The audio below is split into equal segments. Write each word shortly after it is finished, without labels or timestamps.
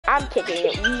I'm kicking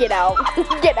you. Get out.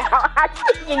 Get out. I'm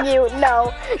kicking you.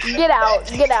 No. Get out.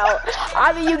 Get out.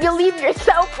 Either you can leave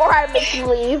yourself or I make you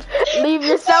leave. Leave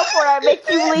yourself or I make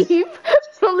you leave.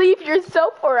 Leave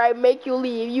yourself or I make you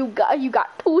leave. You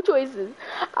got two choices.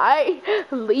 I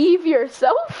leave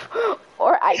yourself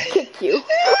or I kick you.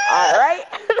 Alright?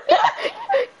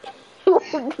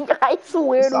 I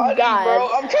swear Sorry, to God. bro.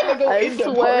 I'm trying to go I in the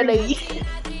swear party.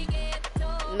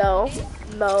 No.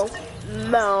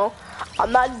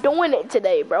 I'm not doing it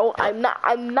today, bro. I'm not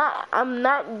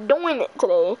doing it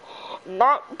today.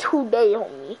 Not today,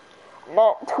 homie.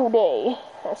 Not today.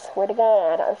 I swear to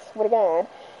God.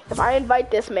 If I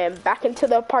invite this man back into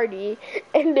the party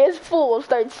and this fool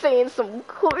starts saying some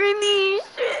corny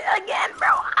shit again, bro,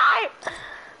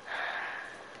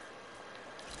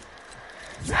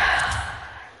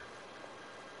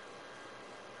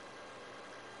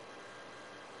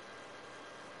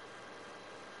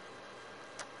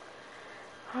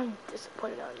 I'm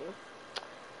disappointed on you.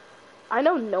 I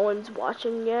know no one's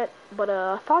watching yet, but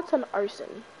thoughts on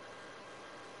arson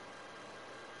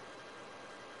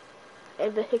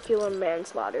and vehicular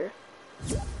manslaughter.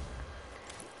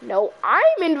 No,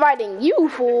 I'm inviting you,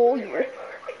 fool.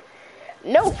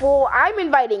 No, fool, I'm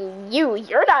inviting you.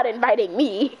 You're not inviting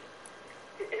me.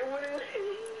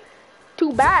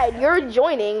 Too bad, you're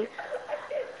joining.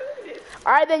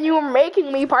 Alright, then you're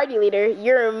making me party leader.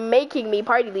 You're making me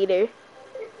party leader.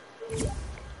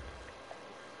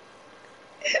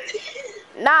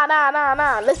 Nah.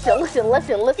 Listen.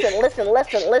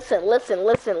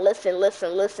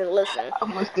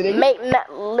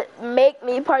 Make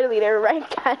me party leader right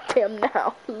goddamn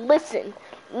now. Listen.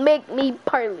 Make me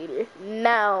party leader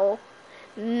now.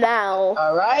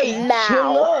 Alright, Now.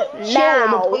 chill up.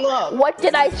 Pull up. What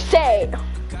did I say?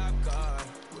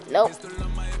 Nope.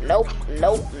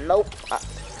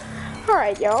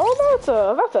 Alright, y'all. That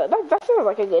sounds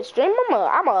like a good stream.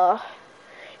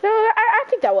 I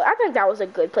think that was a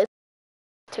good place.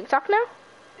 TikTok now?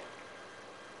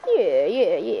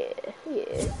 Yeah.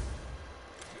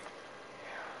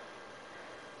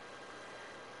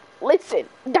 Listen,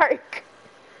 Dark.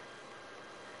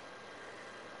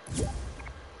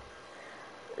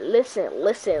 Listen.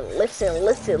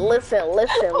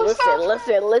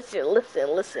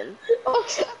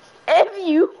 If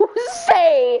you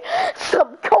say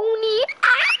some coney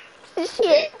ass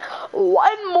shit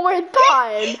one more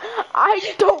time,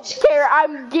 I don't care.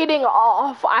 I'm getting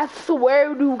off. I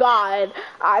swear to God.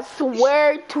 I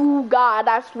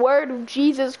swear to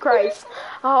Jesus Christ.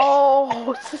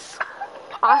 Oh,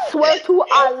 I swear to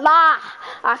Allah.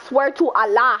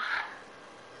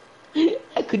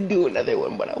 I could do another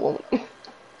one, but I won't.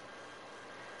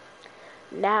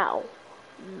 Now,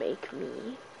 make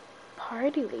me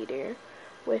party leader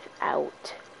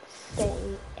without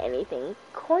saying anything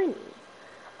corny.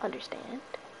 Understand?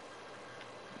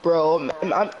 Bro,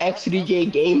 I'm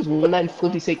XDJ Games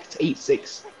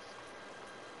 195686.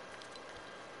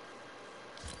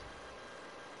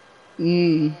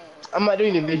 I'm not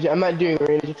doing division. I'm not doing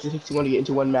Arena 61 to get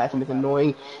into one match, and it's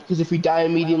annoying. Because if we die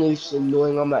immediately, it's just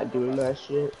annoying. I'm not doing that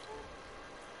shit.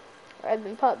 I've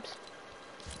been pubs.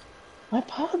 My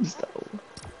pubs, though.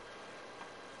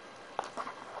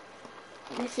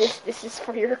 This is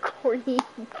for your corny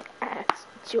ass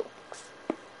jokes.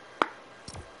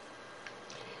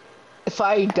 If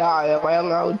I die, am I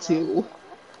allowed to?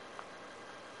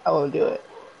 I won't do it.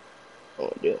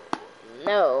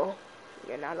 No,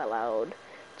 you're not allowed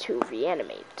to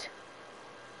reanimate.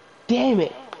 Damn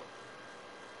it.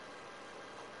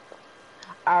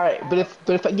 Alright, but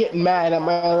if I get mad, am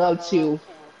I allowed to?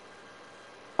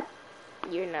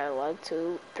 You're not allowed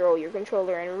to throw your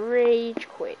controller and rage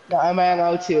quit. No, am I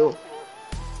allowed to?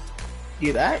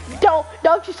 Do that?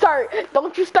 Don't you start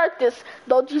this.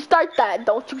 Don't you start that.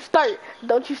 Don't you start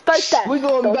that. We're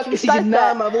going back to season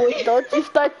 9, my boy. Don't you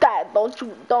start that. Don't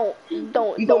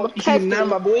test me.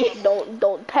 My boy.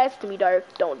 Don't test me, Dark.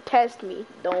 Don't test me.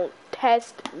 Don't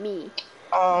test me.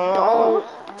 Don't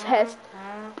test.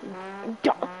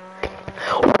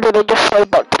 What did I just say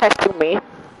about testing me?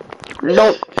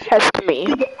 Don't test me.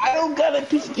 I don't got a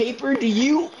piece of paper, do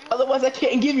you? Otherwise I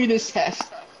can't give you this test.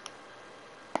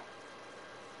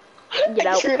 Get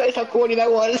out. Sure, that's how corny that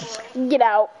was. Get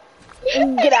out.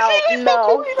 Get out.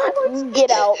 No. Get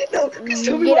out.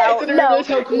 Get out. No.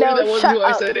 Shut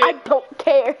up. I don't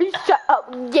care. Shut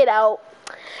up. Get out.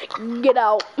 Get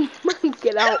out.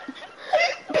 Get out.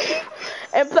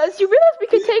 And plus, you realize we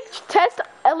can take tests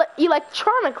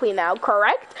electronically now,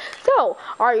 correct? So,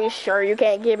 are you sure you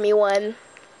can't give me one?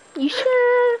 You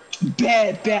sure?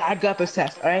 Bad. I got this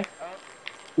test, alright?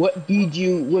 What bead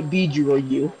you are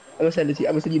you? gonna send it to you.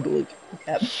 I'm gonna send you the link.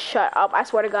 Yep. Shut up. I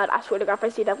swear to God, if I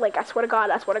see that link, I swear to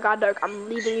God, Dirk, I'm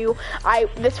leaving you.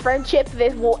 This friendship,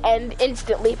 this will end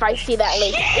instantly if I see that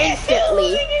link.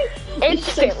 Instantly.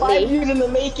 It's like 5 years in the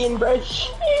making, bro.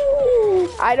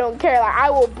 I don't care. Like, I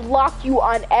will block you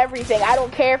on everything. I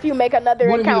don't care if you make another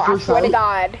account. I swear to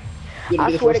God.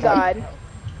 I swear to God.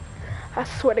 I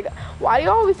swear to God. Why do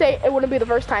you always say it wouldn't be the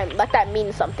first time? Like that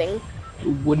means something. It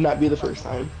would not be the first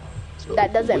time. So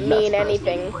that doesn't mean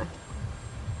anything.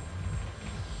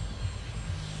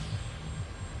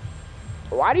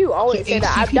 Why do you always say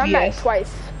that? I've done that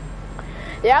twice.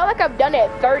 Yeah, like I've done it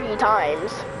 30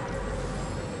 times.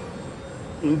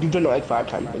 You've done it like 5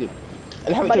 times, buddy.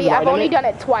 And how many buddy, times I've only done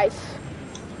it twice.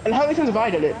 And how many times have I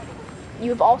done it?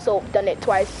 You've also done it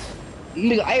twice.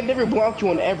 Nigga, I have never blocked you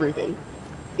on everything.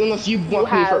 Unless you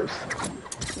blocked me first.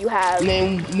 You have.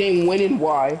 Name when and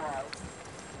why.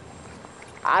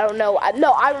 I don't know.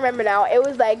 No, I remember now. It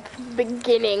was like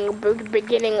beginning of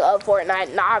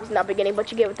Fortnite. Nah, it was not beginning,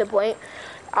 but you get the point.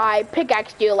 I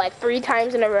pickaxed you like 3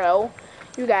 times in a row.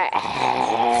 You got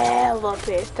hella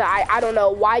pissed. I don't know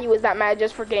why you was that mad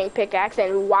just for getting pickaxed,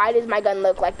 and why does my gun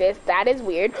look like this? That is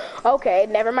weird. Okay,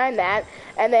 never mind that.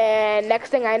 And then next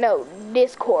thing I know,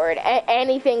 Discord,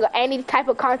 any type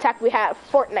of contact we had,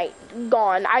 Fortnite,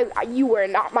 gone. You were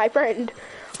not my friend.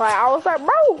 Like, I was like,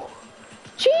 bro,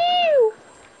 chill.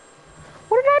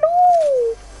 What did I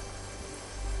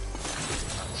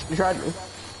do? You tried me.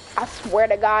 I swear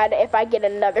to God, if I get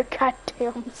another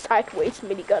goddamn sideways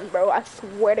minigun, bro, I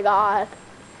swear to God.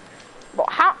 Bro,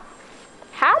 how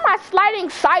am I sliding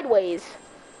sideways?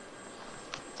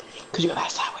 Cause you got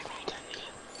that sideways minigun.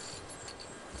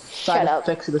 Shut up.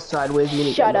 Effects of the sideways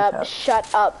minigun. Shut up. Shut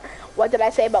up. What did I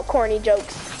say about corny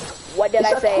jokes? What did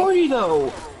I say? It's corny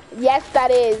though. Yes,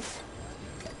 that is.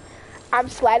 I'm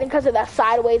sliding because of the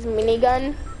sideways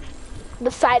minigun. The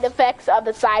side effects of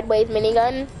the sideways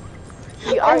minigun.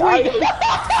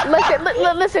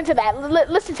 Listen to that.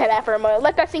 Listen to that for a moment.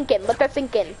 Let that sink in. Let that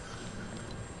sink in.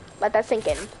 Let that sink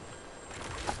in.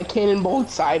 I cannonballed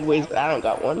sideways, but I don't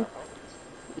got one.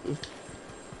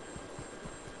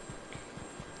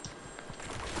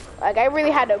 Like, I really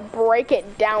had to break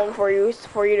it down for you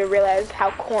to realize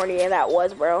how corny that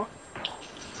was, bro.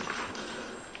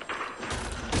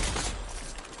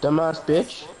 Dumbass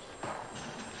bitch.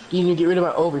 You need to get rid of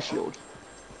my overshield.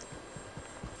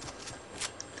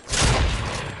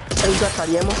 Oh, you got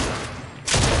shoddy ammo?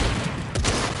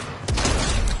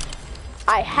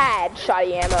 I had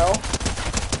shoddy ammo.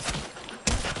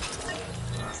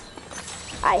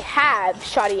 I have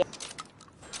shoddy ammo.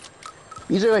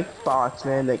 These are like bots,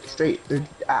 man. Like straight, they're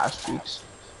ass cheeks.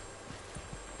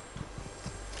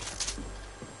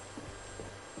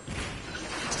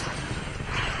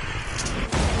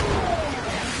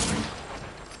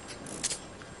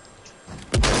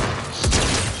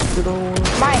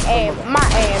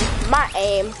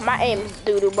 My aim's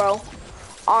doodoo, bro.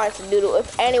 Honestly, doodoo.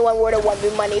 If anyone were to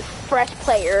 1v money, fresh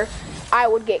player, I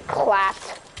would get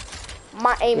clapped.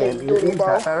 My aim is doodoo,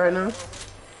 bro. Right now?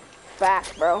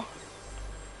 Facts, bro.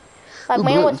 Like,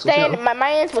 my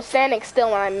man was standing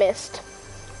still when I missed.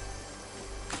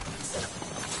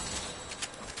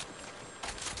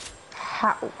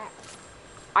 How?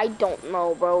 I don't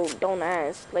know, bro. Don't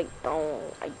ask. Like,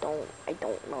 I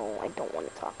don't know. I don't want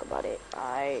to talk about it.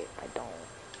 I don't.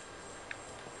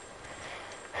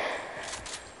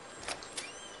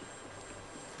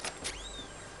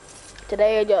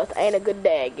 Today just ain't a good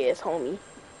day, I guess, homie.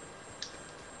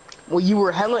 Well, you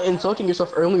were hella insulting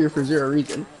yourself earlier for 0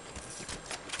 reason.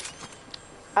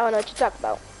 I don't know what you talk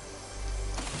about.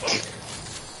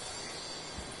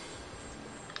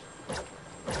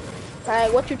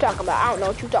 Like, what you talking about? I don't know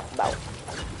what you talking about.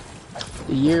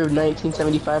 The year of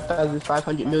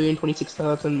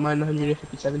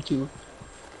 1975,500,026,957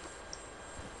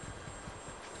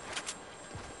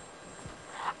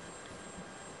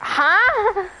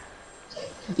 Huh?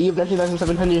 The year of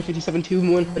 19,757 to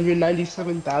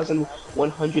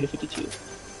 197,152.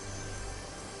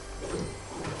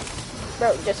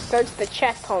 Bro, just search the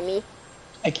chest, homie.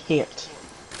 I can't.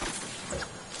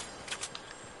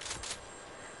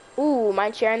 Ooh,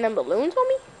 mind sharing them balloons,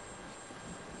 homie?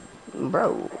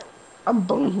 Bro, I'm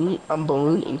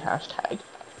ballooning hashtag.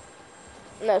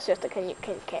 No, sister, can you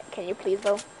please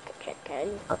though? Can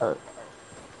you?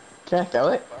 Can I throw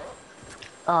it?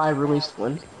 Oh, I released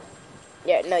one.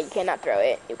 Yeah, no, you cannot throw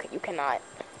it. You cannot.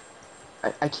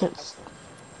 I can't.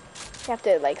 You have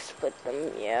to like split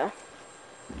them, yeah.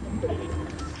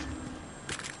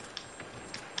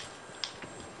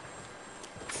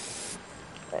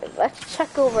 Let's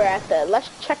check let's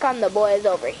check on the boys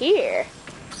over here.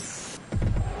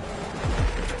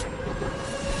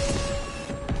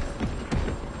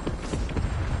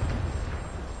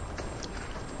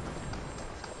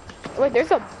 Wait,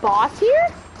 there's a boss here?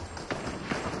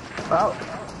 Wow.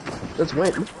 Let's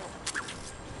win.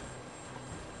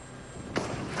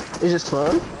 Is this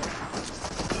fun?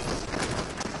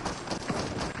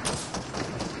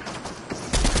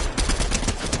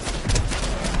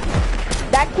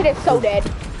 That kid is so dead.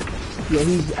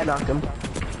 Yeah, I knocked him.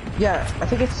 Yeah, I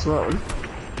think it's Sloan.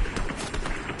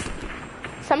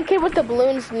 Some kid with the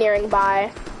balloons nearing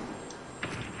by.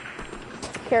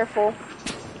 Careful.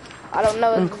 I don't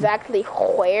know exactly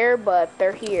where, but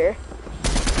they're here.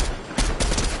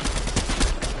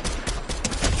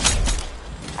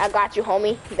 I got you,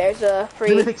 homie. There's a free.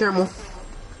 Let me take thermal.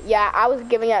 Yeah, I was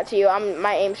giving that to you.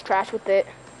 My aim's trash with it.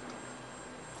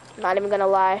 Not even gonna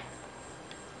lie.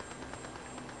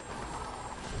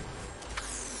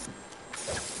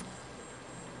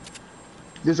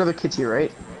 There's other kids here,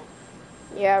 right?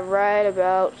 Yeah, right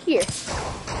about here.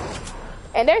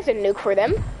 And there's a nuke for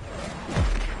them.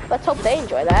 Let's hope they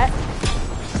enjoy that.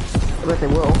 I bet they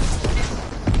will.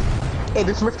 Hey,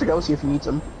 there's some extra ghosts here if you need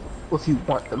some. Or if you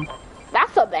want them.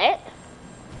 That's a bet.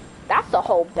 That's a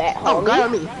whole bet, homie. Oh, guy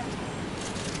on me.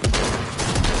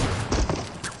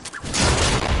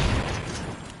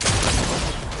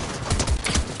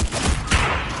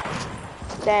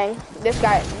 Dang, this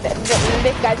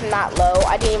guy's not low.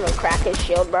 I didn't even crack his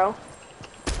shield, bro.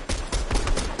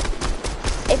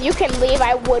 If you can leave,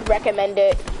 I would recommend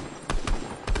it.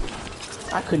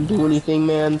 I couldn't do anything,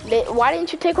 man. Why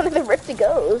didn't you take one of the Rift to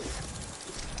Go's?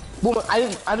 Well, I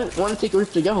didn't want to take a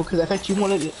Rift to Go because I thought you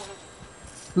wanted it.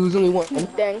 There was only one.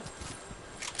 Dang.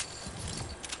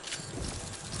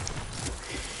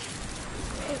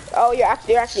 Oh, you're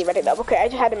actually ready up. Okay, I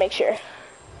just had to make sure.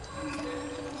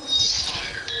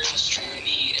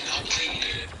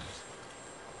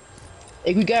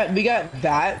 Like we got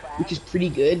that, which is pretty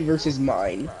good, versus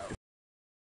mine.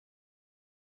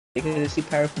 Because it's too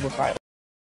powerful for fire.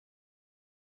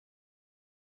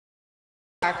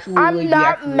 I'm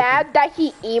not mad that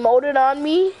he emoted on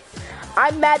me.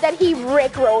 I'm mad that he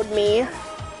rickrolled me.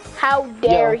 How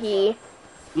dare he?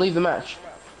 Leave the match.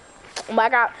 Oh my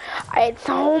god.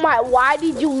 Why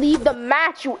did you leave the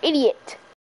match, you idiot?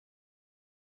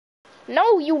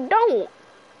 No, you don't.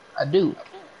 I do.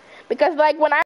 Because like when I